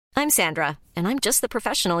I'm Sandra, and I'm just the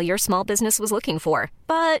professional your small business was looking for.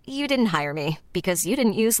 But you didn't hire me because you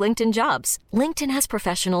didn't use LinkedIn Jobs. LinkedIn has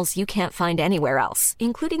professionals you can't find anywhere else,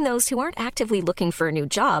 including those who aren't actively looking for a new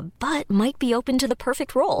job, but might be open to the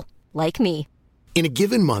perfect role, like me. In a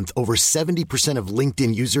given month, over 70% of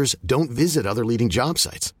LinkedIn users don't visit other leading job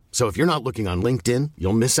sites. So if you're not looking on LinkedIn,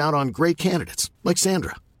 you'll miss out on great candidates like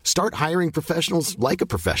Sandra. Start hiring professionals like a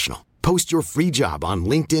professional. Post your free job on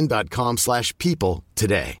linkedin.com/people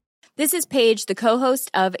today. This is Paige, the co-host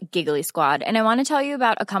of Giggly Squad, and I want to tell you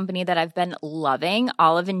about a company that I've been loving,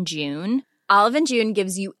 Olive & June. Olive & June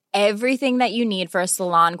gives you everything that you need for a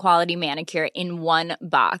salon-quality manicure in one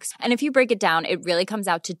box. And if you break it down, it really comes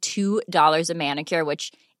out to $2 a manicure,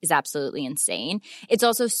 which is absolutely insane. It's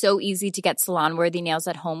also so easy to get salon-worthy nails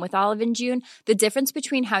at home with Olive & June. The difference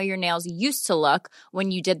between how your nails used to look when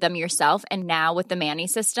you did them yourself and now with the Mani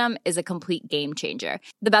system is a complete game changer.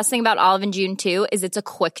 The best thing about Olive & June, too, is it's a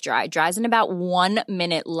quick dry. Dries in about 1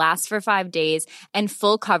 minute, lasts for 5 days, and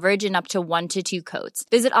full coverage in up to 1 to 2 coats.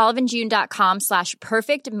 Visit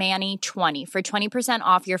oliveandjune.com/perfectmani20 for 20%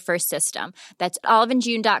 off your first system. That's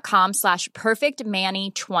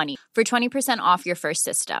oliveandjune.com/perfectmani20 for 20% off your first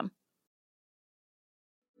system.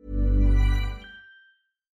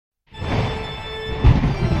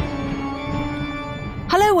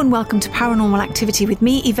 Hello and welcome to Paranormal Activity with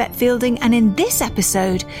me, Yvette Fielding, and in this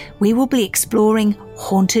episode we will be exploring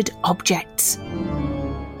haunted objects.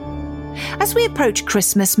 As we approach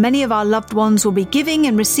Christmas, many of our loved ones will be giving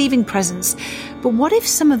and receiving presents, but what if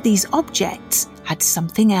some of these objects had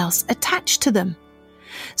something else attached to them?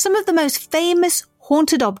 Some of the most famous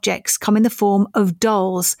haunted objects come in the form of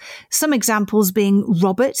dolls, some examples being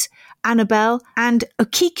Robert, Annabelle and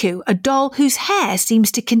Okiku, a doll whose hair seems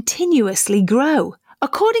to continuously grow.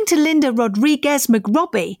 According to Linda Rodriguez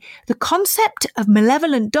McRobbie, the concept of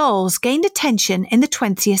malevolent dolls gained attention in the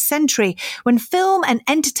 20th century when film and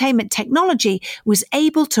entertainment technology was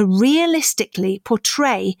able to realistically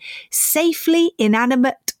portray safely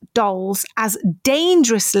inanimate dolls as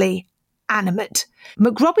dangerously animate.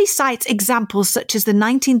 McRobbie cites examples such as the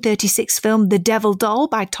 1936 film The Devil Doll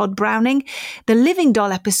by Todd Browning, the Living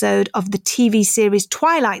Doll episode of the TV series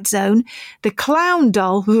Twilight Zone, the Clown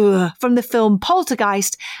Doll from the film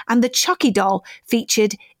Poltergeist, and the Chucky Doll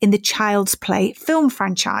featured in the Child's Play film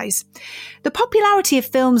franchise. The popularity of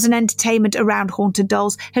films and entertainment around haunted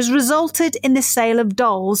dolls has resulted in the sale of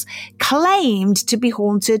dolls claimed to be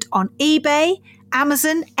haunted on eBay,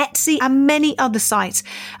 Amazon, Etsy, and many other sites.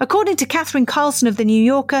 According to Catherine Carlson of The New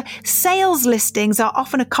Yorker, sales listings are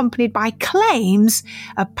often accompanied by claims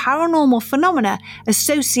of paranormal phenomena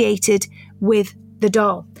associated with the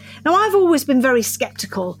doll. Now, I've always been very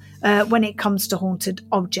skeptical when it comes to haunted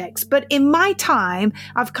objects, but in my time,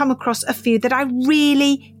 I've come across a few that I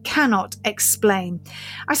really cannot explain.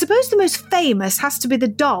 I suppose the most famous has to be the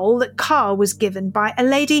doll that Carl was given by a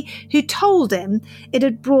lady who told him it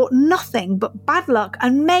had brought nothing but bad luck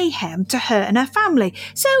and mayhem to her and her family.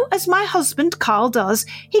 So, as my husband Carl does,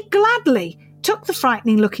 he gladly took the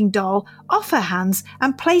frightening-looking doll off her hands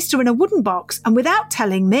and placed her in a wooden box and, without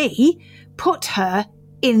telling me, put her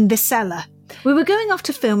in the cellar. We were going off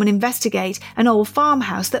to film and investigate an old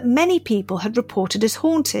farmhouse that many people had reported as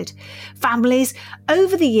haunted. Families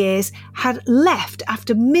over the years had left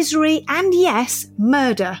after misery and, yes,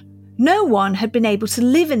 murder. No one had been able to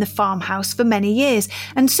live in the farmhouse for many years,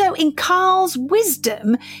 and so in Carl's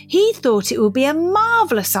wisdom, he thought it would be a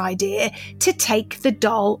marvellous idea to take the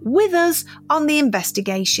doll with us on the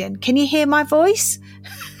investigation. Can you hear my voice?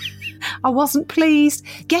 I wasn't pleased.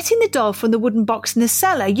 Getting the doll from the wooden box in the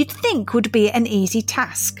cellar you'd think would be an easy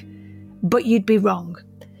task, but you'd be wrong.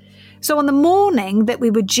 So on the morning that we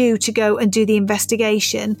were due to go and do the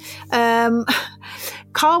investigation,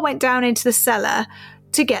 Carl went down into the cellar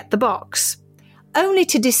to get the box, only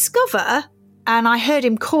to discover, and I heard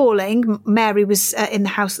him calling, Mary was in the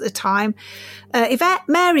house at the time, Yvette,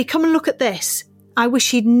 Mary, come and look at this. I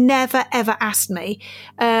wish he'd never, ever asked me.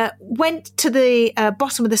 Went to the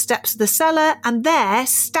bottom of the steps of the cellar, and there,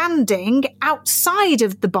 standing outside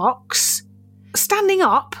of the box, standing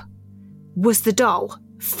up, was the doll,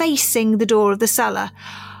 facing the door of the cellar.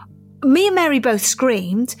 Me and Mary both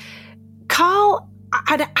screamed. Carl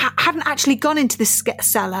hadn't actually gone into the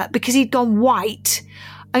cellar because he'd gone white.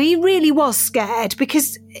 And he really was scared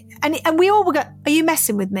because, and we all were going, are you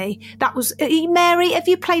messing with me? That was, Mary, have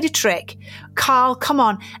you played a trick? Carl, come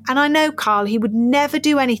on. And I know Carl, he would never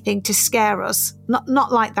do anything to scare us.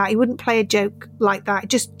 Not like that. He wouldn't play a joke like that.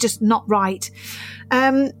 Just not right.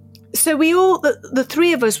 So we all, the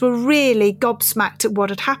three of us were really gobsmacked at what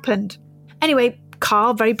had happened. Anyway,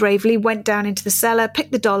 Carl very bravely went down into the cellar,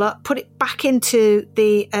 picked the doll up, put it back into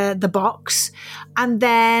the box, and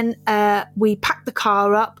then we packed the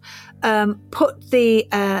car up, put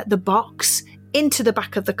the box into the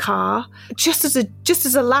back of the car. Just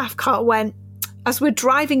as a laugh, Carl went, as we're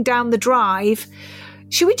driving down the drive,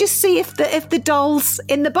 should we just see if the doll's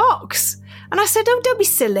in the box? And I said, oh, don't be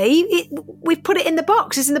silly. We've put it in the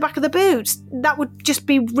box. It's in the back of the boot. That would just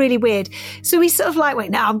be really weird. So he's sort of like,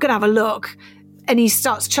 wait, now I'm going to have a look. And he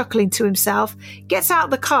starts chuckling to himself, gets out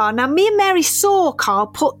of the car. Now, me and Mary saw Carl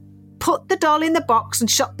put the doll in the box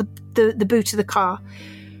and shut the boot of the car.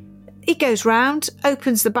 He goes round,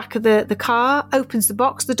 opens the back of the car, opens the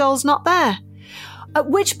box. The doll's not there. At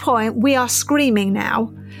which point we are screaming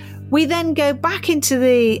now. We then go back into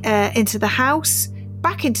the house,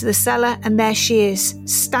 back into the cellar, and there she is,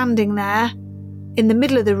 standing there in the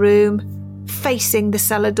middle of the room, facing the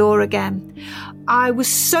cellar door again. I was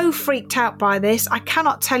so freaked out by this. I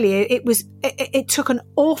cannot tell you. It took an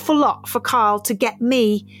awful lot for Carl to get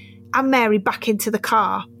me and Mary back into the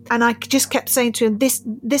car. And I just kept saying to him,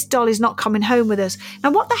 this doll is not coming home with us.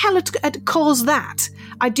 Now, what the hell had caused that?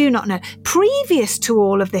 I do not know. Previous to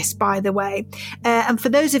all of this, by the way, and for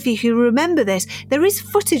those of you who remember this, there is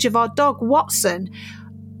footage of our dog Watson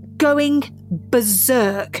going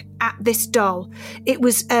berserk at this doll. It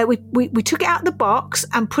was we took it out of the box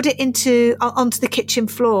and put it onto the kitchen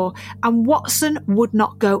floor, and Watson would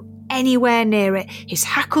not go anywhere near it. His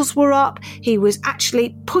hackles were up. He was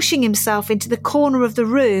actually pushing himself into the corner of the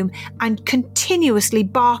room and continuously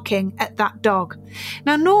barking at that dog.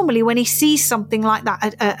 Now, normally when he sees something like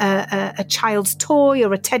that, a child's toy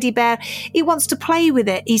or a teddy bear, he wants to play with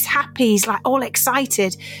it. He's happy. He's like all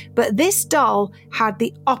excited. But this doll had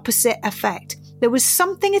the opposite effect. There was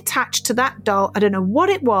something attached to that doll. I don't know what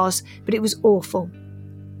it was, but it was awful.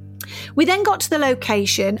 We then got to the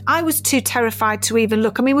location. I was too terrified to even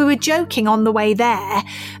look. I mean, we were joking on the way there,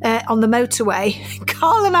 on the motorway.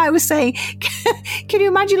 Carl and I were saying, can you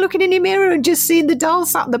imagine looking in your mirror and just seeing the doll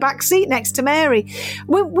sat in the back seat next to Mary?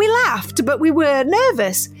 We laughed, but we were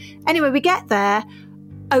nervous. Anyway, we get there,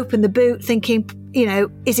 open the boot thinking,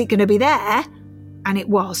 is it going to be there? And it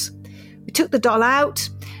was. We took the doll out.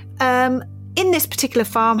 In this particular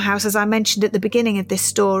farmhouse, as I mentioned at the beginning of this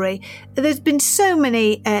story, there's been so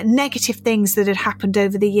many negative things that had happened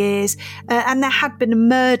over the years, and there had been a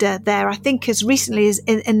murder there. I think as recently as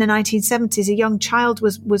in the 1970s, a young child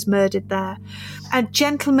was murdered there. A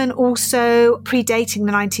gentleman also predating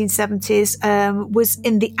the 1970s was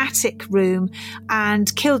in the attic room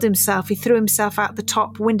and killed himself. He threw himself out the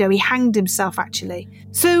top window. He hanged himself, actually.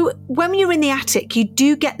 So when you're in the attic, you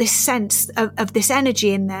do get this sense of this energy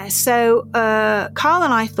in there. So Carl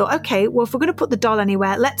and I thought, okay, well, if we're going to put the doll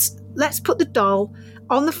anywhere, let's put the doll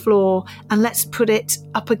on the floor and let's put it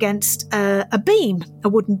up against a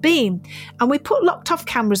wooden beam. And we put locked off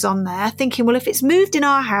cameras on there thinking, well, if it's moved in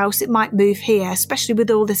our house, it might move here, especially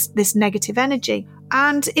with all this negative energy.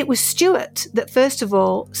 And it was Stuart that first of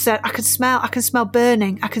all said, I can smell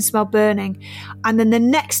burning. And then the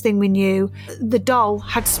next thing we knew, the doll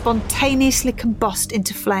had spontaneously combusted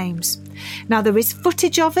into flames. Now, there is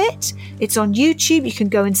footage of it. It's on YouTube. You can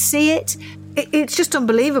go and see it. It's just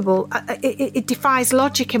unbelievable. It defies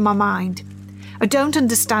logic in my mind. I don't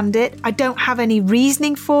understand it. I don't have any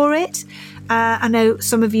reasoning for it. I know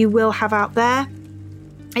some of you will have out there.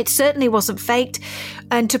 It certainly wasn't faked.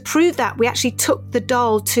 And to prove that, we actually took the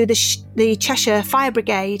doll to the Cheshire Fire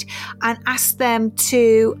Brigade and asked them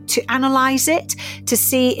to analyse it, to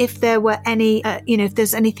see if there were any, if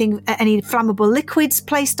there's any flammable liquids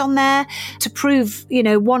placed on there, to prove,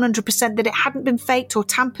 100% that it hadn't been faked or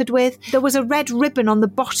tampered with. There was a red ribbon on the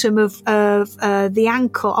bottom of the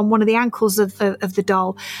ankle, on one of the ankles of the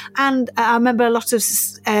doll. And I remember a lot of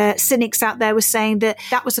cynics out there were saying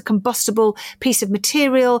that was a combustible piece of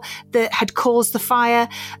material that had caused the fire.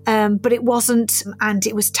 But it wasn't, and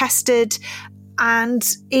it was tested, and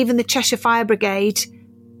even the Cheshire Fire Brigade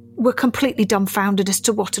were completely dumbfounded as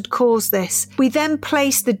to what had caused this. We then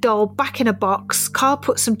placed the doll back in a box. Carl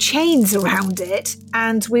put some chains around it,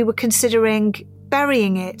 and we were considering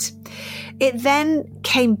burying it. It then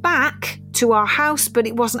came back to our house, but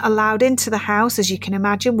it wasn't allowed into the house, as you can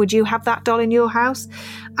imagine. Would you have that doll in your house?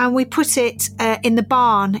 And we put it in the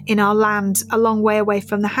barn in our land, a long way away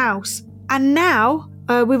from the house. And now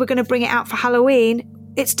we were going to bring it out for Halloween.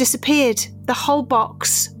 It's disappeared. The whole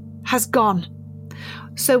box has gone.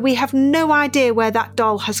 So we have no idea where that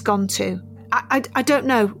doll has gone to. I don't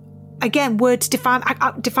know. Again, words define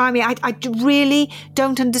me. I really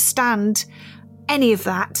don't understand any of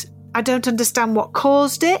that. I don't understand what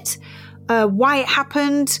caused it, why it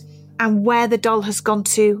happened. and where the doll has gone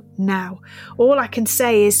to now. All I can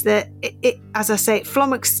say is that it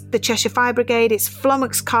flummoxed the Cheshire Fire Brigade, it's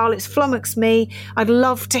flummoxed Carl, it's flummoxed me. I'd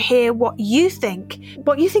love to hear what you think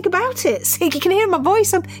about it. See, you can hear my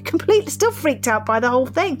voice, I'm completely still freaked out by the whole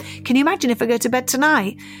thing. Can you imagine if I go to bed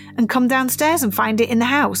tonight and come downstairs and find it in the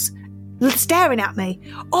house, staring at me?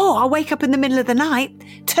 Or I'll wake up in the middle of the night,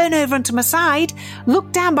 turn over onto my side,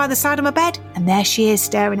 look down by the side of my bed, and there she is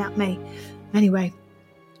staring at me. Anyway,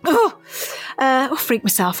 I'll freak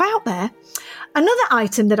myself out there. Another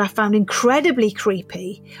item that I found incredibly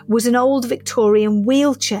creepy was an old Victorian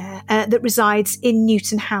wheelchair that resides in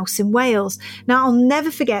Newton House in Wales. Now, I'll never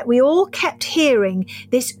forget, we all kept hearing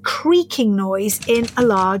this creaking noise in a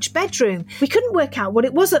large bedroom. We couldn't work out what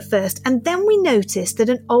it was at first, and then we noticed that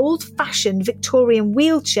an old-fashioned Victorian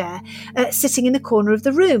wheelchair sitting in the corner of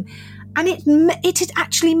the room, and it had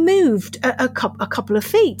actually moved a couple of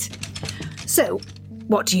feet. So,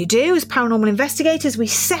 what do you do as paranormal investigators? We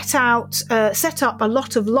set up a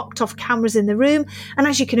lot of locked-off cameras in the room, and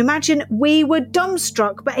as you can imagine, we were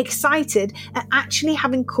dumbstruck but excited at actually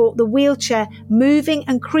having caught the wheelchair moving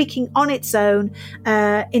and creaking on its own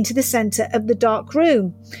into the centre of the dark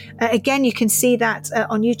room. Again, you can see that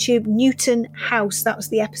on YouTube, Newton House, that was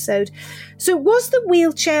the episode. So was the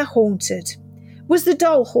wheelchair haunted? Was the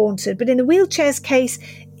doll haunted? But in the wheelchair's case,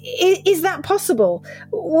 is that possible?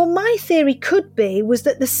 Well, my theory was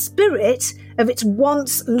that the spirit of its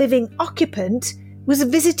once living occupant was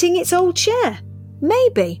visiting its old chair.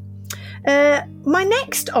 Maybe. My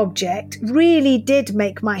next object really did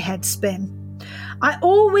make my head spin. I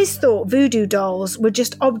always thought voodoo dolls were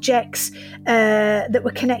just objects that were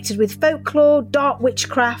connected with folklore, dark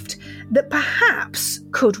witchcraft, that perhaps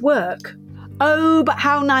could work. Oh, but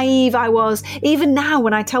how naive I was. Even now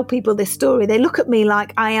when I tell people this story, they look at me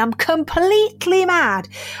like I am completely mad.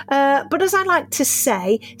 But as I like to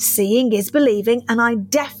say, seeing is believing, and I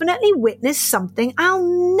definitely witnessed something I'll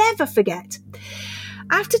never forget.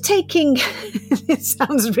 After taking, it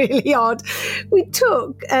sounds really odd, we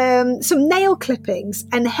took some nail clippings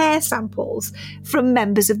and hair samples from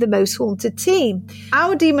members of the Most Haunted team.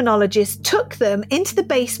 Our demonologist took them into the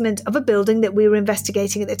basement of a building that we were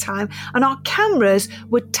investigating at the time, and our cameras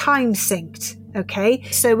were time synced. Okay,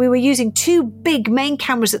 so we were using two big main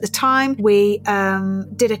cameras at the time. We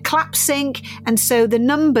did a clap sync, and so the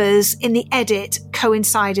numbers in the edit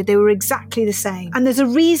coincided. They were exactly the same. And there's a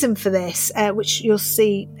reason for this, which you'll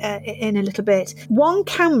see in a little bit. One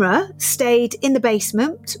camera stayed in the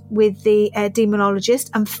basement with the demonologist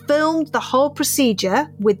and filmed the whole procedure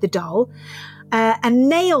with the doll. A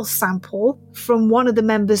nail sample from one of the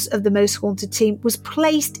members of the Most Haunted team was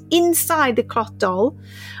placed inside the cloth doll,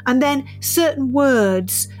 and then certain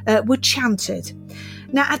words were chanted.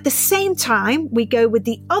 Now, at the same time, we go with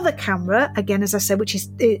the other camera, again, as I said, which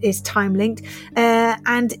is time-linked,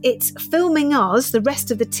 and it's filming us, the rest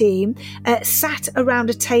of the team, sat around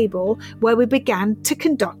a table where we began to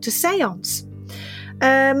conduct a séance.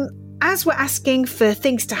 As we're asking for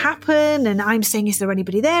things to happen, and I'm saying, is there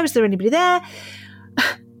anybody there? Is there anybody there?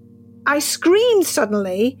 I screamed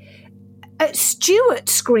suddenly at Stuart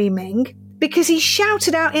screaming because he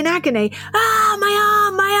shouted out in agony, "Ah, my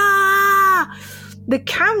arm, my arm!" The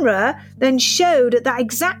camera then showed at that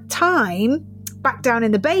exact time, back down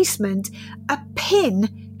in the basement, a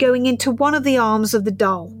pin going into one of the arms of the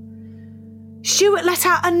doll. Stuart let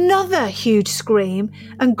out another huge scream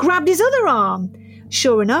and grabbed his other arm.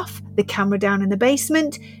 Sure enough, the camera down in the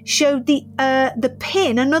basement showed the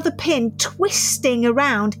pin, another pin, twisting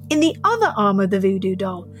around in the other arm of the voodoo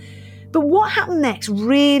doll. But what happened next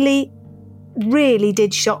really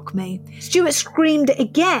did shock me. Stuart screamed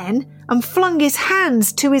again and flung his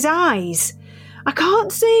hands to his eyes. I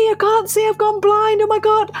can't see, I've gone blind, oh my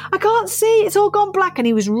God, I can't see, it's all gone black. And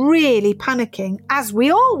he was really panicking, as we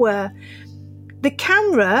all were. The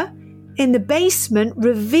camera in the basement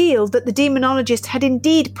revealed that the demonologist had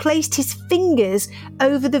indeed placed his fingers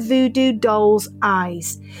over the voodoo doll's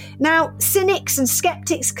eyes. Now, cynics and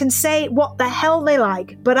skeptics can say what the hell they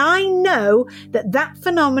like, but I know that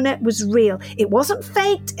phenomena was real. It wasn't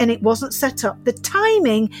faked and it wasn't set up. The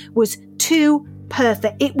timing was too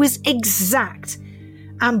perfect. It was exact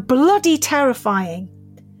and bloody terrifying.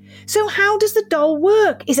 So how does the doll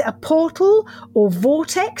work? Is it a portal or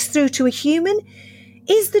vortex through to a human?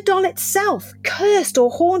 Is the doll itself cursed or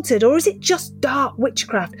haunted, or is it just dark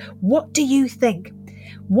witchcraft? What do you think?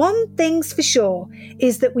 One thing's for sure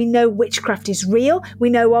is that we know witchcraft is real. We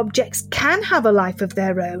know objects can have a life of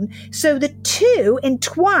their own. So the two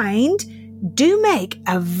entwined do make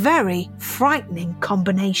a very frightening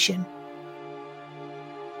combination.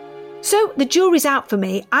 So the jury's out for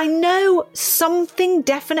me. I know something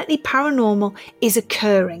definitely paranormal is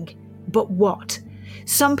occurring, but what?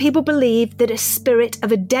 Some people believe that a spirit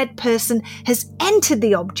of a dead person has entered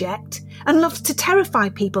the object and loves to terrify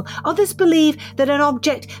people. Others believe that an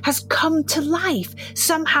object has come to life,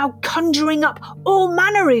 somehow conjuring up all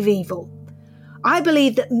manner of evil. I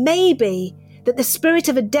believe that maybe that the spirit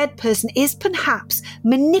of a dead person is perhaps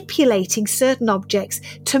manipulating certain objects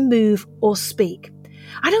to move or speak.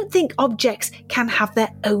 I don't think objects can have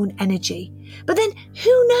their own energy. But then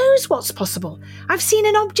who knows what's possible? I've seen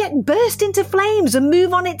an object burst into flames and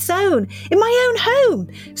move on its own in my own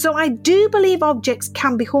home. So I do believe objects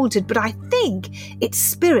can be haunted, but I think it's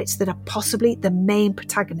spirits that are possibly the main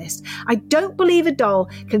protagonist. I don't believe a doll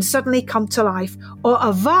can suddenly come to life or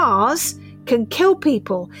a vase can kill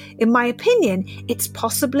people. In my opinion, it's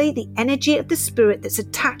possibly the energy of the spirit that's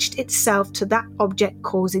attached itself to that object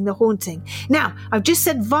causing the haunting. Now, I've just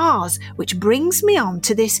said vase, which brings me on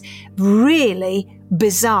to this really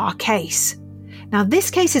bizarre case. Now,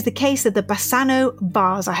 this case is the case of the Bassano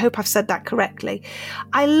vase. I hope I've said that correctly.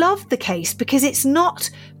 I love the case because it's not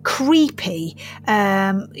creepy.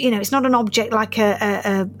 It's not an object like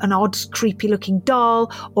an odd, creepy-looking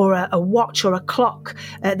doll or a watch or a clock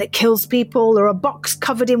that kills people, or a box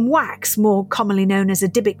covered in wax, more commonly known as a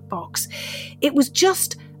Dybbuk box. It was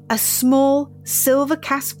just a small silver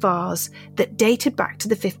cast vase that dated back to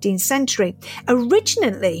the 15th century.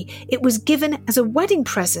 Originally, it was given as a wedding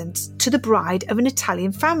present to the bride of an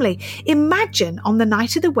Italian family. Imagine on the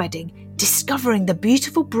night of the wedding, discovering the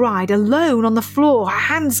beautiful bride alone on the floor, her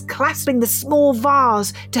hands clasping the small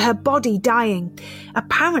vase to her body, dying.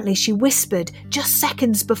 Apparently, she whispered just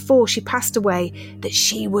seconds before she passed away that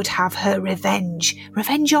she would have her revenge.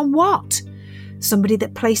 Revenge on what? Somebody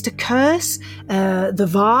that placed a curse? The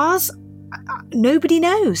vase? Nobody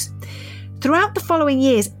knows. Throughout the following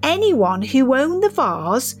years, anyone who owned the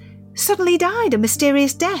vase suddenly died a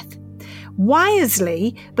mysterious death.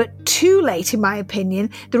 Wisely, but too late in my opinion,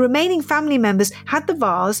 the remaining family members had the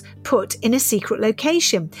vase put in a secret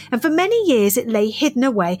location, and for many years it lay hidden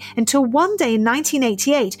away until one day in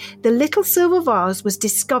 1988 the little silver vase was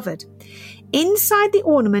discovered. Inside the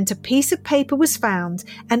ornament, a piece of paper was found,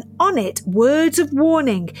 and on it, words of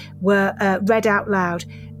warning were read out loud.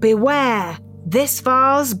 Beware, this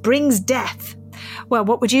vase brings death. Well,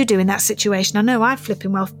 what would you do in that situation? I know I'd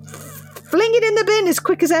flipping well fling it in the bin as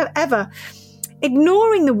quick as ever.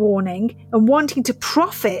 Ignoring the warning and wanting to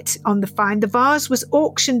profit on the find, the vase was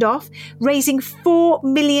auctioned off, raising 4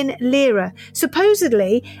 million lira.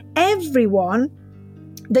 Supposedly, everyone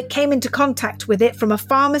that came into contact with it, from a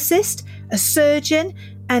pharmacist, a surgeon,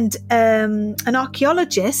 and an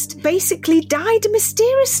archaeologist, basically died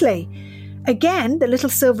mysteriously. Again, the little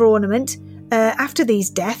silver ornament, after these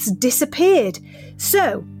deaths, disappeared.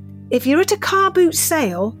 So, if you're at a car boot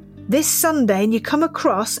sale this Sunday and you come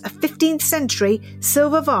across a 15th century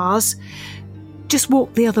silver vase, just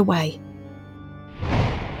walk the other way.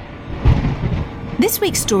 This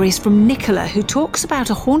week's story is from Nicola, who talks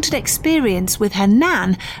about a haunted experience with her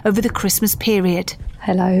nan over the Christmas period.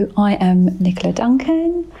 Hello, I am Nicola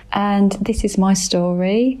Duncan, and this is my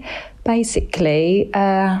story. Basically,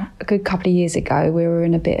 a good couple of years ago, we were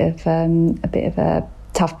in a bit of a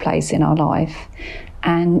tough place in our life,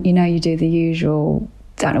 and you do the usual,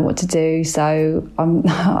 don't know what to do. So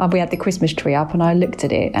we had the Christmas tree up, and I looked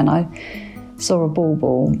at it, and I saw a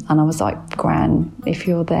bauble, and I was like, "Gran, if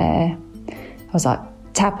you're there," I was like,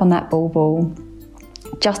 "Tap on that bauble,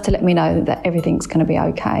 just to let me know that everything's going to be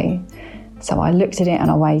okay." So I looked at it and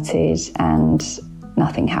I waited, and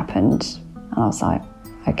nothing happened. And I was like,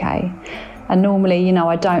 okay. And normally,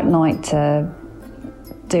 I don't like to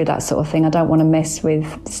do that sort of thing. I don't want to mess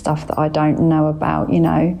with stuff that I don't know about,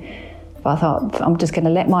 But I thought, I'm just going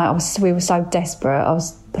to we were so desperate. I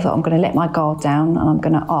thought, I'm going to let my guard down and I'm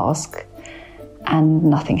going to ask. And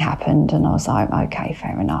nothing happened. And I was like, okay,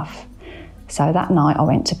 fair enough. So that night I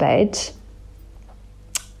went to bed.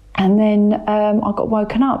 And then I got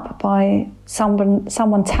woken up by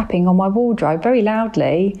someone tapping on my wardrobe very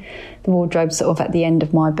loudly. The wardrobe's sort of at the end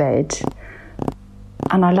of my bed.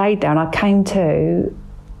 And I laid there and I came to,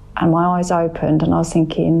 and my eyes opened, and I was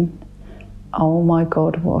thinking, oh my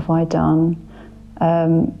God, what have I done?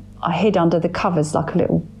 I hid under the covers like a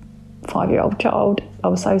little 5-year-old child. I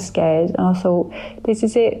was so scared, and I thought, this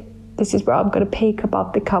is it. This is where I'm going to peek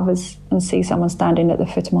above the covers and see someone standing at the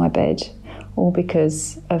foot of my bed. All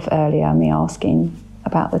because of earlier me asking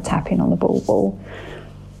about the tapping on the bauble.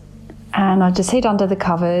 And I just hid under the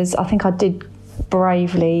covers. I think I did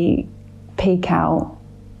bravely peek out.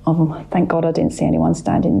 Oh, thank God I didn't see anyone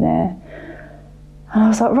standing there. And I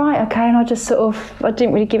was like, right, okay. And I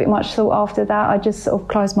didn't really give it much thought after that. I just sort of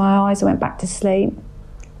closed my eyes and went back to sleep.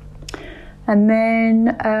 And then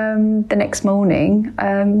the next morning,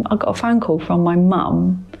 I got a phone call from my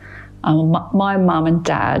mum. My mum and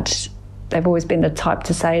dad, they've always been the type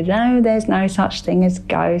to say, no, there's no such thing as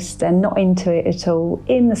ghosts. They're not into it at all,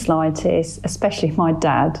 in the slightest, especially my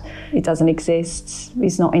dad. It doesn't exist.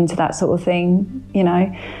 He's not into that sort of thing, you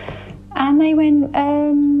know. And they went,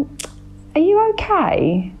 are you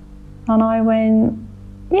okay? And I went,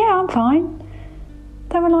 yeah, I'm fine.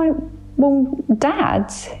 They were like, well,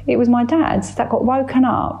 Dad, it was my dad that got woken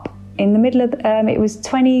up in the middle of, it was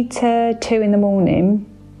 20 to 2 in the morning,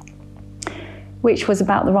 which was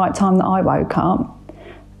about the right time that I woke up.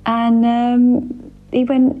 And he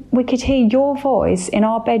went, we could hear your voice in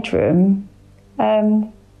our bedroom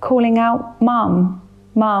calling out, Mum,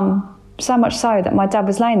 Mum, so much so that my dad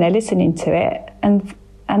was laying there listening to it.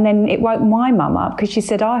 And then it woke my mum up because she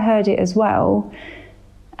said, I heard it as well.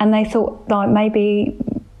 And they thought like maybe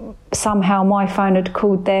somehow my phone had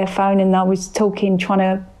called their phone and I was trying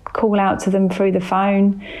to call out to them through the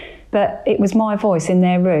phone. But it was my voice in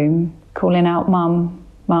their room calling out, Mum,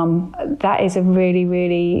 Mum. That is a really,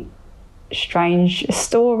 really strange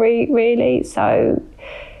story, really. So,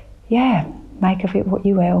 yeah, make of it what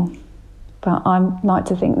you will. But I like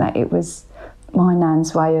to think that it was my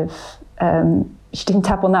nan's way of, she didn't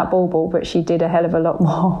tap on that bauble, but she did a hell of a lot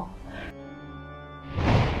more.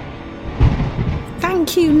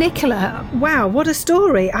 Thank you, Nicola. Wow, what a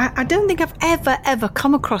story. I don't think I've ever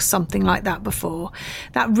come across something like that before.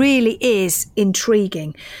 That really is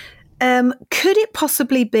intriguing. Could it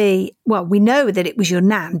possibly be, well, we know that it was your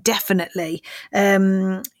nan, definitely.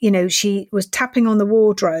 You know, she was tapping on the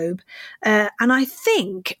wardrobe. And I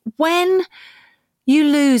think when you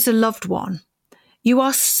lose a loved one,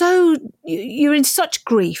 you're in such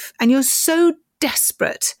grief and you're so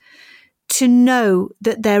desperate to know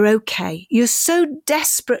that they're okay. You're so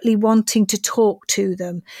desperately wanting to talk to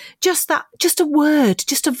them. Just a word,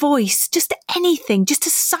 just a voice, just anything, just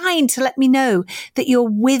a sign to let me know that you're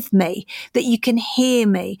with me, that you can hear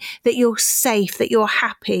me, that you're safe, that you're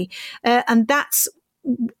happy. And that's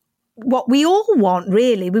what we all want,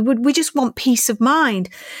 really. We just want peace of mind.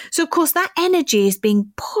 So, of course, that energy is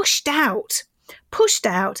being pushed out.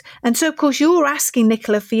 And so, of course, you're asking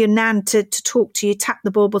Nicola for your nan to talk to you, tap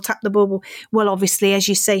the bauble. Well, obviously, as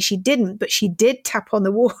you say, she didn't, but she did tap on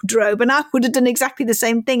the wardrobe. And I would have done exactly the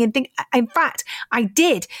same thing. And in fact, I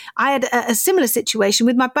did. I had a similar situation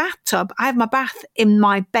with my bathtub. I have my bath in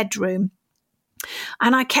my bedroom.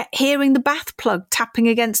 And I kept hearing the bath plug tapping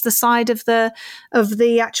against the side of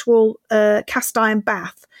the actual cast iron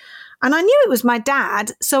bath. And I knew it was my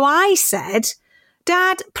dad. So I said,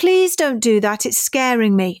 Dad, please don't do that. It's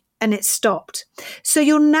scaring me. And it stopped. So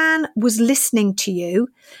your nan was listening to you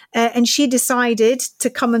and she decided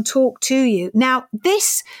to come and talk to you. Now,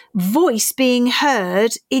 this voice being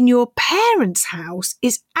heard in your parents' house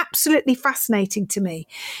is absolutely fascinating to me.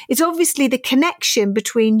 It's obviously the connection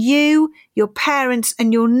between you, your parents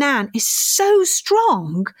and your nan is so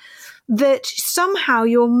strong that somehow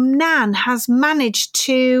your nan has managed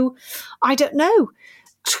to, I don't know,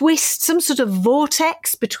 twist some sort of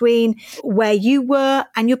vortex between where you were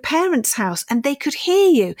and your parents' house and they could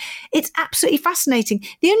hear you. It's absolutely fascinating.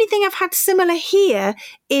 The only thing I've had similar here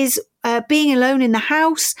is being alone in the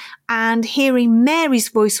house and hearing Mary's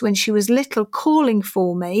voice when she was little calling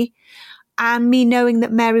for me and me knowing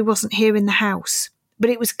that Mary wasn't here in the house. But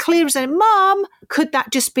it was clear as a Mum, could that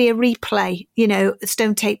just be a replay? You know,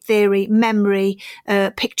 stone tape theory, memory,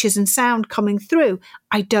 pictures and sound coming through?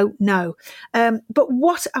 I don't know. But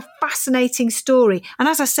what a fascinating story. And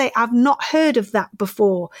as I say, I've not heard of that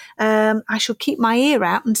before. I shall keep my ear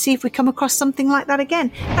out and see if we come across something like that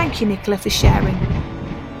again. Thank you, Nicola, for sharing.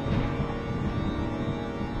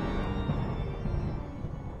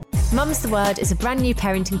 Mum's the Word is a brand new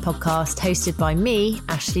parenting podcast hosted by me,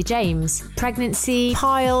 Ashley James. Pregnancy,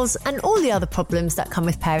 piles, and all the other problems that come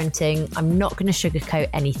with parenting, I'm not going to sugarcoat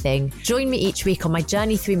anything. Join me each week on my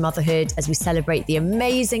journey through motherhood as we celebrate the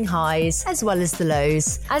amazing highs as well as the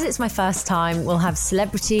lows. As it's my first time, we'll have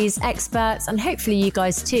celebrities, experts, and hopefully you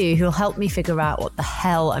guys too, who'll help me figure out what the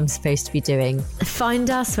hell I'm supposed to be doing. Find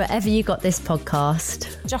us wherever you got this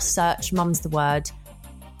podcast. Just search Mum's the Word.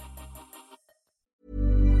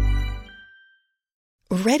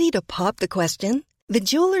 Ready to pop the question? The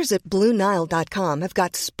jewelers at BlueNile.com have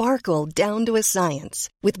got sparkle down to a science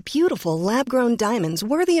with beautiful lab-grown diamonds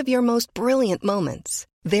worthy of your most brilliant moments.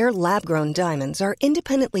 Their lab-grown diamonds are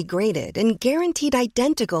independently graded and guaranteed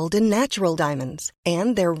identical to natural diamonds,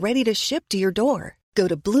 and they're ready to ship to your door. Go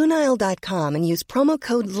to BlueNile.com and use promo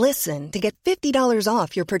code LISTEN to get $50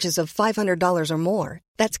 off your purchase of $500 or more.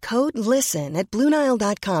 That's code LISTEN at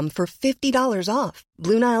BlueNile.com for $50 off.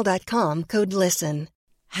 BlueNile.com, code LISTEN.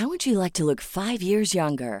 How would you like to look 5 years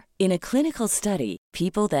younger? In a clinical study,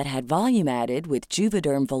 people that had volume added with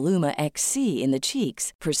Juvederm Voluma XC in the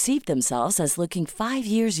cheeks perceived themselves as looking 5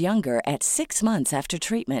 years younger at 6 months after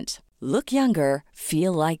treatment. Look younger,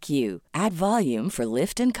 feel like you. Add volume for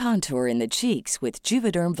lift and contour in the cheeks with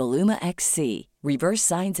Juvederm Voluma XC. Reverse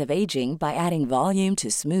signs of aging by adding volume to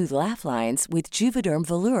smooth laugh lines with Juvederm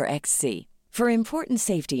Volure XC. For important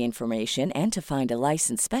safety information and to find a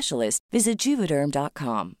licensed specialist, visit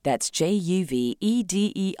Juvederm.com. That's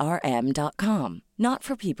JUVEDERM.com. Not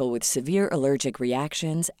for people with severe allergic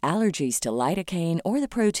reactions, allergies to lidocaine, or the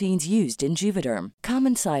proteins used in Juvederm.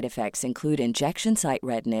 Common side effects include injection site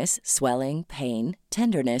redness, swelling, pain,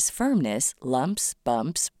 tenderness, firmness, lumps,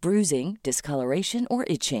 bumps, bruising, discoloration, or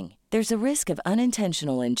itching. There's a risk of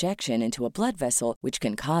unintentional injection into a blood vessel, which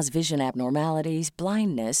can cause vision abnormalities,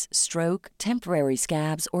 blindness, stroke, temporary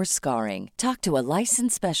scabs, or scarring. Talk to a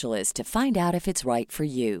licensed specialist to find out if it's right for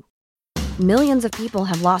you. Millions of people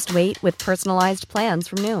have lost weight with personalized plans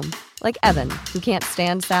from Noom. Like Evan, who can't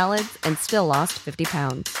stand salads and still lost 50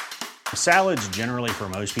 pounds. Salads generally for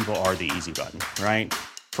most people are the easy button, right?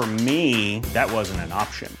 For me, that wasn't an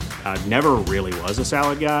option. I never really was a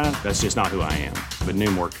salad guy. That's just not who I am. But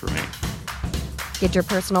Noom worked for me. Get your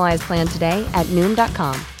personalized plan today at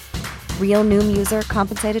Noom.com. Real Noom user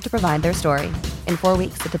compensated to provide their story. In 4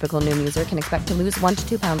 weeks, the typical Noom user can expect to lose 1 to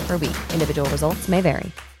 2 pounds per week. Individual results may vary.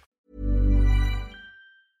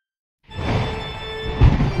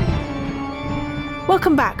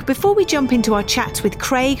 Welcome back. Before we jump into our chats with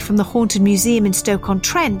Craig from the Haunted Museum in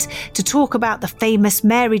Stoke-on-Trent to talk about the famous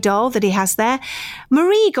Mary doll that he has there,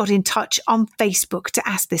 Marie got in touch on Facebook to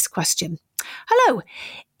ask this question. Hello,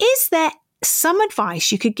 is there some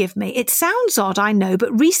advice you could give me? It sounds odd, I know,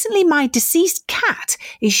 but recently my deceased cat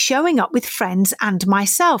is showing up with friends and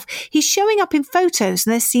myself. He's showing up in photos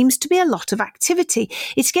and there seems to be a lot of activity.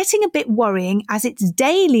 It's getting a bit worrying as it's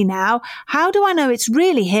daily now. How do I know it's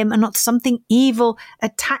really him and not something evil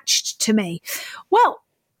attached to me? Well,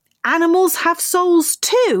 animals have souls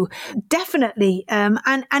too, definitely. And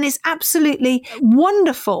it's absolutely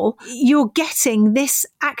wonderful you're getting this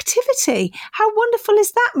activity. How wonderful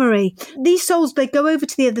is that, Marie? These souls, they go over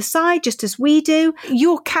to the other side just as we do.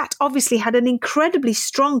 Your cat obviously had an incredibly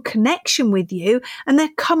strong connection with you and they're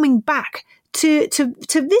coming back to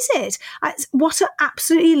visit. What an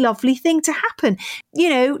absolutely lovely thing to happen. You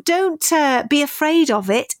know, don't be afraid of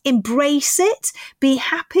it. Embrace it. Be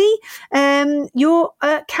happy. Your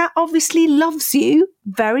cat obviously loves you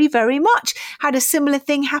very, very much. Had a similar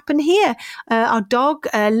thing happen here. Our dog,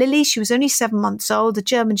 Lily, she was only 7 months old, a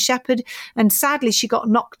German Shepherd, and sadly she got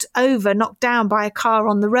knocked down by a car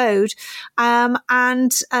on the road.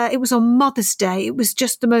 And it was on Mother's Day. It was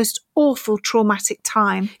just the most awful, traumatic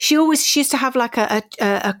time. She used to have like a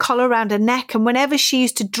collar around her neck, and whenever she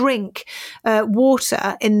used to drink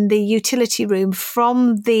water in the utility room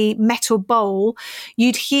from the metal bowl,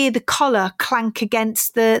 you'd hear the collar clank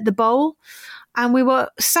against the bowl. And we were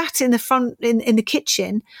sat in the front in the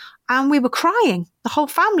kitchen and we were crying. The whole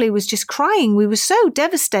family was just crying. We were so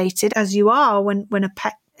devastated, as you are when a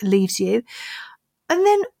pet leaves you. And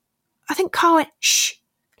then I think Carl went, shh,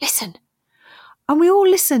 listen. And we all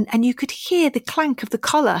listened and you could hear the clank of the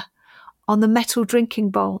collar on the metal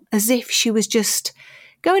drinking bowl as if she was just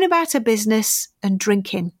going about her business and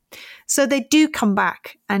drinking. So they do come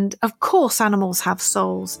back. And of course, animals have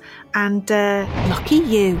souls. And lucky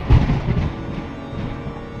you.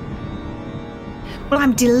 Well,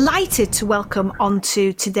 I'm delighted to welcome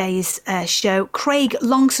onto today's show Craig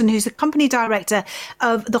Longson, who's the company director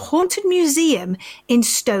of the Haunted Museum in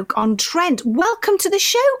Stoke-on-Trent. Welcome to the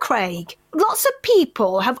show, Craig. Lots of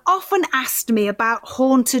people have often asked me about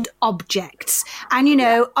haunted objects. And, you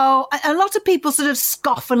know, a lot of people sort of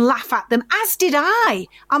scoff and laugh at them, as did I.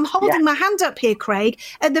 I'm holding my hand up here, Craig.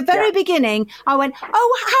 At the very beginning, I went,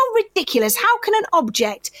 oh, how ridiculous. How can an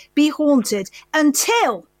object be haunted?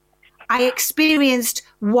 Until I experienced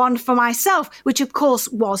one for myself, which of course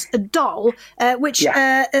was a doll, which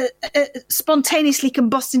spontaneously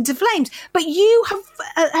combust into flames. But you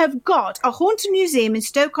have got a haunted museum in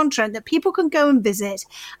Stoke-on-Trent that people can go and visit,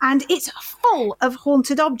 and it's full of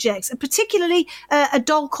haunted objects, and particularly a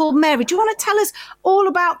doll called Mary. Do you want to tell us all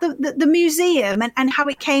about the museum and how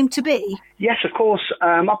it came to be? Yes, of course.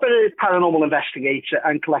 I've been a paranormal investigator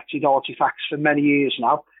and collected artifacts for many years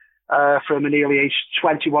now. From an early age,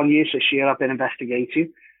 21 years this year, I've been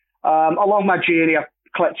investigating. Along my journey, I've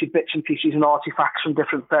collected bits and pieces and artifacts from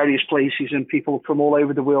different various places and people from all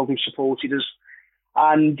over the world who supported us.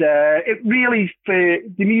 And it really, the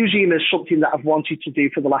museum is something that I've wanted to do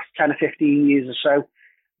for the last 10 or 15 years or so,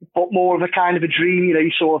 but more of a kind of a dream.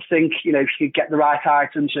 You sort of think, if you could get the right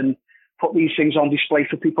items and put these things on display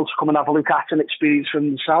for people to come and have a look at and experience for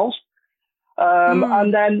themselves.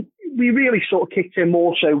 And then we really sort of kicked in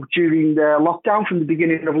more so during the lockdown. From the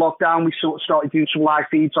beginning of lockdown, we sort of started doing some live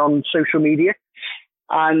feeds on social media.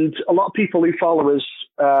 And a lot of people who follow us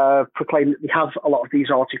proclaim that we have a lot of these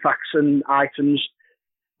artifacts and items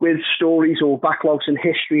with stories or backlogs in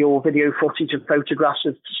history or video footage and photographs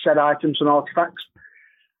of said items and artifacts.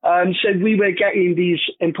 So we were getting these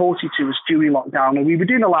imported to us during lockdown, and we were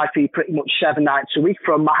doing a live feed pretty much 7 nights a week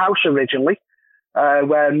from my house originally,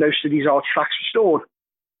 where most of these artifacts were stored.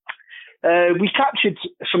 We captured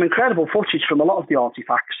some incredible footage from a lot of the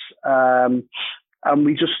artifacts, and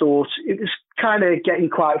we just thought it was kind of getting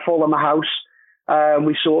quite full in my house.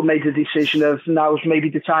 We sort of made the decision of now's maybe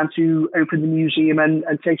the time to open the museum and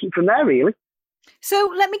take it from there, really.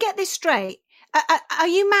 So let me get this straight. Are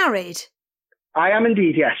you married? I am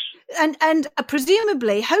indeed, yes. And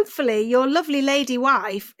presumably, hopefully, your lovely lady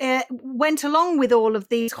wife went along with all of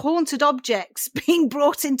these haunted objects being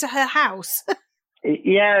brought into her house.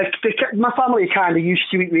 Yeah, my family are kind of used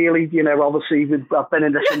to it, really. Obviously, I've been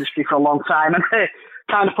in this industry for a long time, and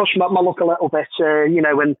kind of pushed my luck a little bit,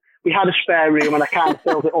 and we had a spare room and I kind of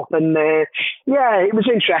filled it up, and it was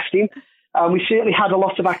interesting. We certainly had a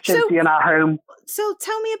lot of activity in our home. So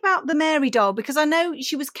tell me about the Mary doll, because I know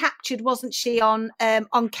she was captured, wasn't she, on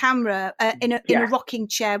camera in a rocking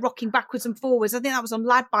chair, rocking backwards and forwards. I think that was on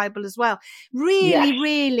Lad Bible as well. Really,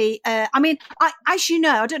 as you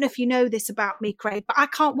know, I don't know if you know this about me, Craig, but I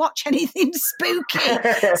can't watch anything spooky.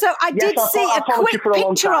 So I did see a quick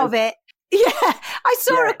picture of it. Yeah, I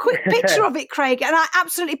saw a quick picture of it, Craig, and I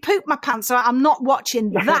absolutely pooped my pants. So I'm not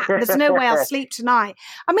watching that. There's no way I'll sleep tonight.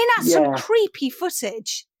 I mean, that's some creepy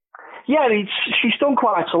footage. Yeah, she's done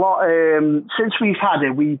quite a lot. Since we've had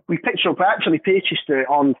her, we picked her up. I actually purchased her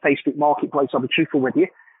on Facebook Marketplace, I'll be truthful with you.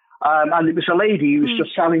 And it was a lady who was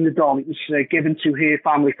just selling the doll. It was given to her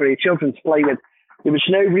family for her children to play with. There was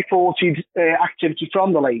no reported activity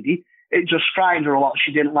from the lady. It just frightened her a lot.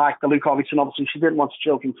 She didn't like the look of it, and obviously she didn't want the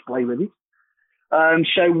children to play with it.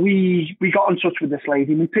 So we got in touch with this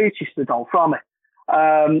lady and we purchased the doll from her.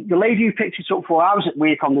 The lady who picked it up for, I was at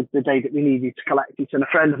work on the day that we needed to collect it, and a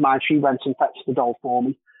friend of mine, she went and fetched the doll for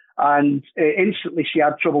me. And instantly she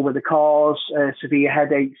had trouble with the cars, severe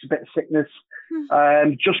headaches, a bit of sickness,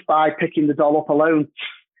 just by picking the doll up alone.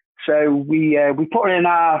 So we put her in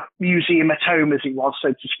our museum at home, as it was, so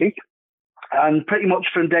to speak. And pretty much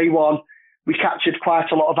from day one, we captured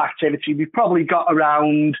quite a lot of activity. We've probably got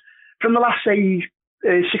around, from the last, say,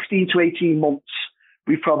 16 to 18 months,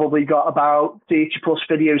 we've probably got about 30 plus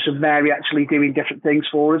videos of Mary actually doing different things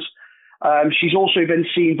for us. She's also been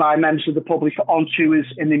seen by members of the public on tours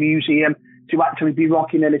in the museum to actually be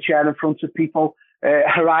rocking in a chair in front of people.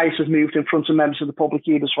 Her eyes have moved in front of members of the public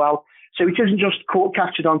here as well. So it isn't just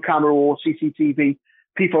captured on camera or CCTV.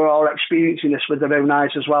 People are experiencing this with their own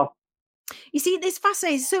eyes as well. You see, this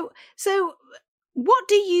fascinating. So what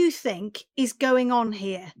do you think is going on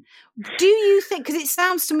here? Do you think, because it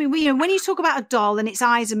sounds to me, when you talk about a doll and its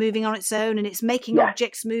eyes are moving on its own and it's making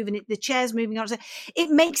objects move and the chair's moving on its own, it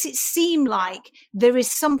makes it seem like there is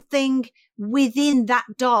something within that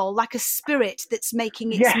doll, like a spirit that's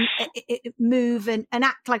making it move and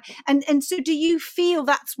act like. And so do you feel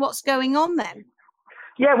that's what's going on then?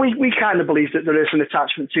 Yeah, we kind of believe that there is an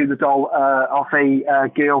attachment to the doll of a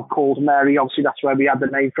girl called Mary. Obviously, that's where we had the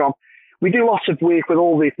name from. We do lots of work with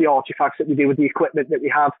all the artifacts that we do, with the equipment that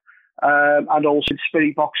we have, and also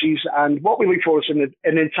spirit boxes. And what we look for is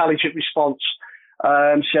an intelligent response.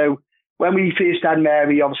 So when we first had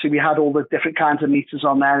Mary, obviously we had all the different kinds of meters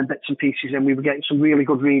on there and bits and pieces, and we were getting some really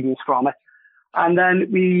good readings from it. And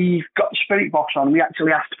then we got the spirit box on, and we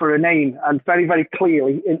actually asked for a name, and very, very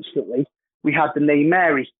clearly, instantly, we had the name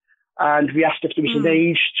Mary. And we asked if there was an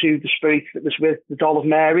age to the spirit that was with the doll of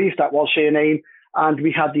Mary, if that was her name, and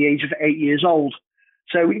we had the age of 8 years old.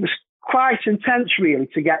 So it was quite intense, really,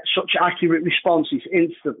 to get such accurate responses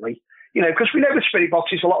instantly. Because we know with spirit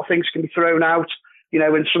boxes, a lot of things can be thrown out,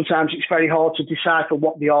 and sometimes it's very hard to decipher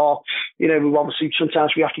what they are. Obviously,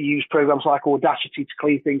 sometimes we have to use programs like Audacity to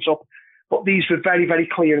clean things up. But these were very, very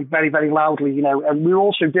clear and very, very loudly, and we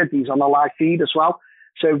also did these on a live feed as well.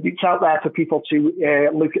 So it's out there for people to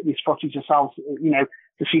look at these footage themselves,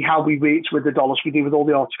 to to see how we worked with the doll as we do with all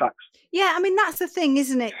the artifacts. Yeah, I mean, that's the thing,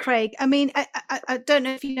 isn't it, Craig? I mean, I don't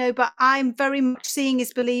know if you know, but I'm very much seeing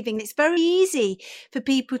is believing. It's very easy for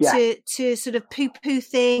people to sort of poo-poo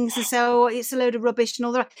things and say, oh, it's a load of rubbish and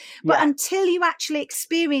all that. But until you actually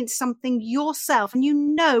experience something yourself and you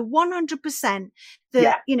know 100%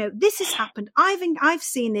 that, you know, this has happened. I've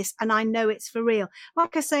seen this and I know it's for real.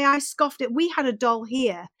 Like I say, I scoffed it. We had a doll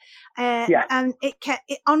here and it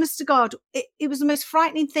honest to God, it was the most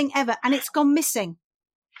frightening thing ever, and it's gone missing.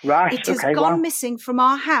 Right. It has gone missing from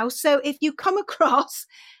our house. So if you come across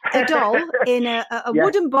a doll in a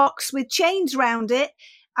wooden box with chains round it,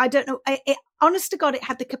 I don't know. Honest to God, it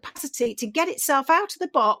had the capacity to get itself out of the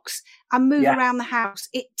box and move around the house.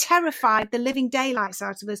 It terrified the living daylights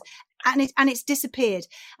out of us. And it's disappeared.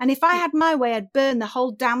 And if I had my way, I'd burn the whole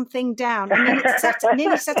damn thing down. I mean, it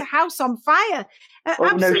nearly set a house on fire.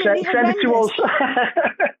 Absolutely send it to us.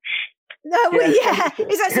 No, is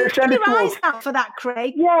that so? Keep your eyes out for that,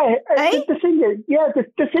 Craig? Yeah, the thing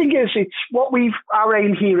is, it's what our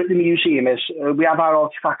aim here at the museum is we have our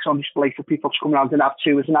artifacts on display for people to come around and have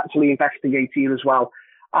tours and actually investigate here as well.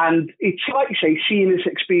 And it's like you say, seeing this,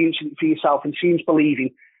 experiencing it for yourself, and seeing is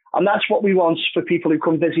believing. And that's what we want for people who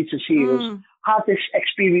come visit us here is have this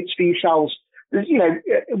experience for yourselves. You know,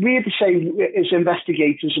 we're the same as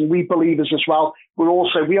investigators and we believers as well. We are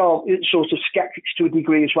sort of skeptics to a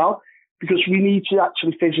degree as well, because we need to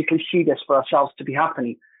actually physically see this for ourselves to be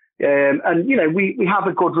happening. And, you know, we have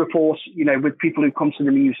a good report, you know, with people who come to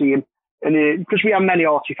the museum, and because we have many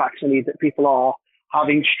artifacts in here that people are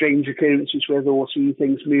having strange occurrences with, or seeing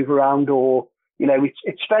things move around, or, you know,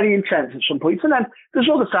 it's very intense at some points. And then there's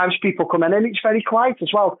other times people come in and it's very quiet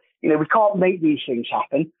as well. You know, we can't make these things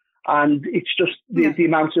happen. And it's just the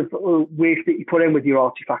amount of work that you put in with your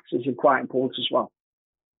artifacts is quite important as well.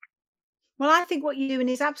 Well, I think what you're doing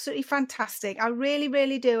is absolutely fantastic. I really,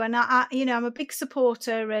 really do. And I'm a big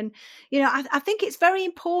supporter. And, you know, I think it's very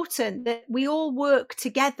important that we all work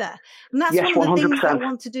together. And that's one of the 100%. Things that I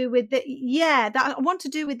want to do with that I want to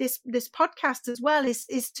do with this podcast as well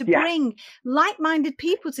is to bring like-minded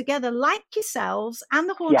people together like yourselves and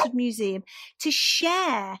the Haunted Museum to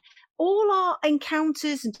share all our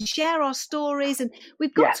encounters and to share our stories, and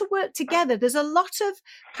we've got to work together. There's a lot of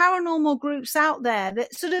paranormal groups out there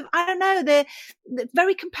that sort of, I don't know, they're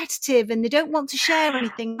very competitive and they don't want to share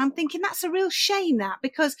anything. I'm thinking that's a real shame, that,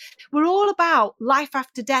 because we're all about life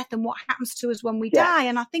after death and what happens to us when we die.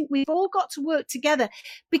 And I think we've all got to work together,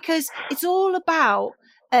 because it's all about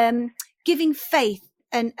giving faith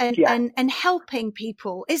and helping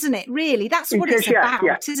people, isn't it? Really, that's what it's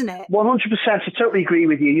about, isn't it? 100%. I totally agree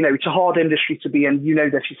with you. You know, it's a hard industry to be in. You know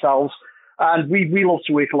this yourselves, and we love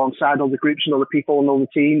to work alongside other groups and other people and other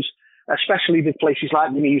teams, especially with places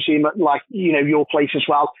like the museum, like, you know, your place as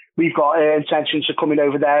well. We've got intentions of coming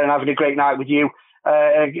over there and having a great night with you.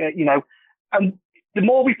 You know, and the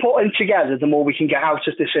more we put in together, the more we can get out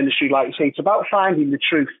of this industry. Like you say, it's about finding the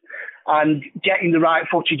truth and getting the right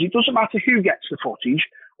footage. It doesn't matter who gets the footage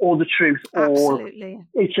or the truth, Absolutely.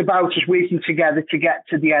 Or it's about us working together to get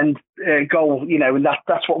to the end goal, you know, and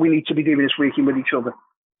that's what we need to be doing, is working with each other.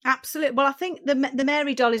 Absolutely. Well, I think the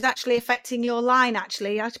Mary doll is actually affecting your line,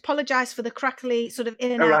 actually. I apologise for the crackly sort of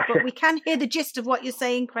in and out, but we can hear the gist of what you're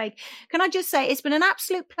saying, Craig. Can I just say it's been an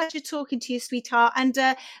absolute pleasure talking to you, sweetheart, and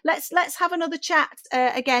let's have another chat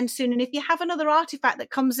again soon. And if you have another artifact that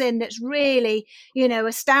comes in that's really, you know,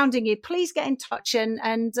 astounding you, please get in touch and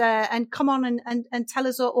come on and tell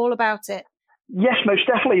us all about it. Yes, most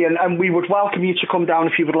definitely. And we would welcome you to come down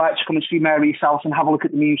if you would like to come and see Mary yourself and have a look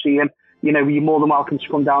at the museum. You know, you're more than welcome to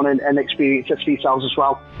come down and experience it for yourselves as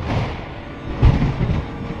well.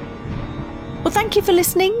 Well, thank you for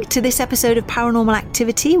listening to this episode of Paranormal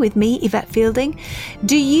Activity with me, Yvette Fielding.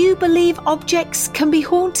 Do you believe objects can be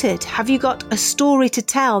haunted? Have you got a story to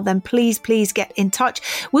tell? Then please get in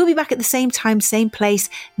touch. We'll be back at the same time, same place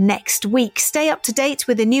next week. Stay up to date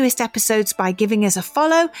with the newest episodes by giving us a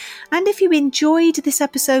follow. And if you enjoyed this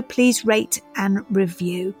episode, please rate and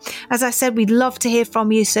review. As I said, we'd love to hear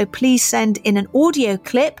from you, so please send in an audio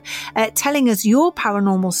clip telling us your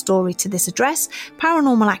paranormal story to this address,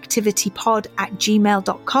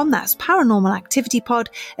 paranormalactivitypod@gmail.com. That's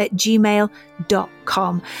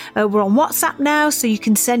paranormalactivitypod@gmail.com. We're on WhatsApp now, so you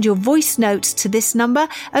can send your voice notes to this number,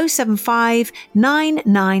 075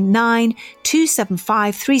 999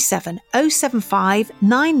 27537, 075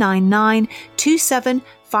 999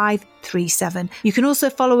 27537. You can also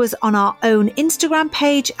follow us on our own Instagram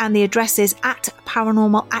page, and the address is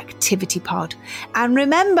 @paranormalactivitypod. And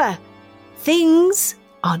remember, things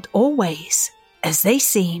aren't always as they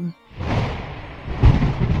seem.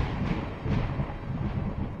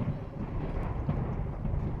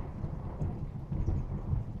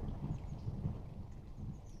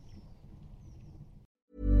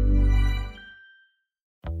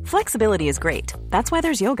 Flexibility is great. That's why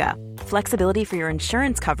there's yoga. Flexibility for your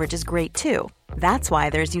insurance coverage is great too. That's why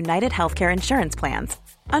there's United Healthcare Insurance Plans.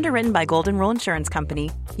 Underwritten by Golden Rule Insurance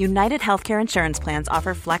Company, United Healthcare Insurance Plans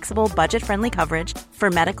offer flexible, budget-friendly coverage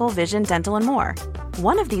for medical, vision, dental, and more.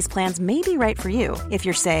 One of these plans may be right for you if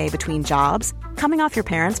you're, say, between jobs, coming off your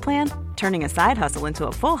parents' plan, turning a side hustle into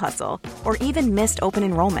a full hustle, or even missed open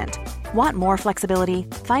enrollment. Want more flexibility?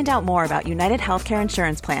 Find out more about United Healthcare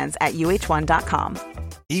Insurance Plans at uh1.com.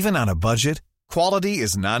 Even on a budget, quality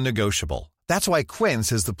is non-negotiable. That's why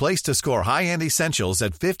Quince is the place to score high-end essentials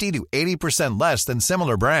at 50 to 80% less than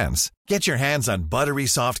similar brands. Get your hands on buttery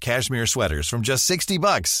soft cashmere sweaters from just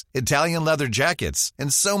 $60, Italian leather jackets,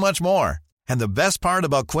 and so much more. And the best part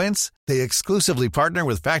about Quince, they exclusively partner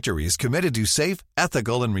with factories committed to safe,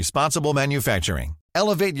 ethical, and responsible manufacturing.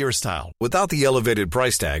 Elevate your style without the elevated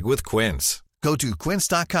price tag with Quince. Go to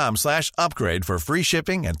quince.com/upgrade for free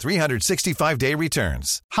shipping and 365-day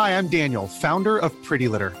returns. Hi, I'm Daniel, founder of Pretty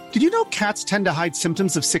Litter. Did you know cats tend to hide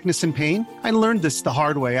symptoms of sickness and pain? I learned this the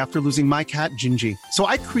hard way after losing my cat, Gingy. So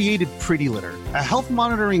I created Pretty Litter, a health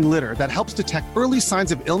monitoring litter that helps detect early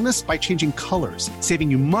signs of illness by changing colors,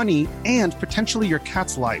 saving you money and potentially your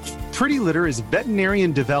cat's life. Pretty Litter is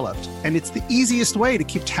veterinarian developed, and it's the easiest way to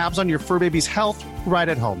keep tabs on your fur baby's health right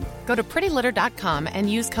at home. Go to prettylitter.com and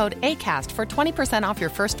use code ACAST for 20% off your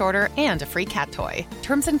first order and a free cat toy.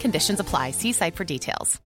 Terms and conditions apply. See site for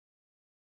details.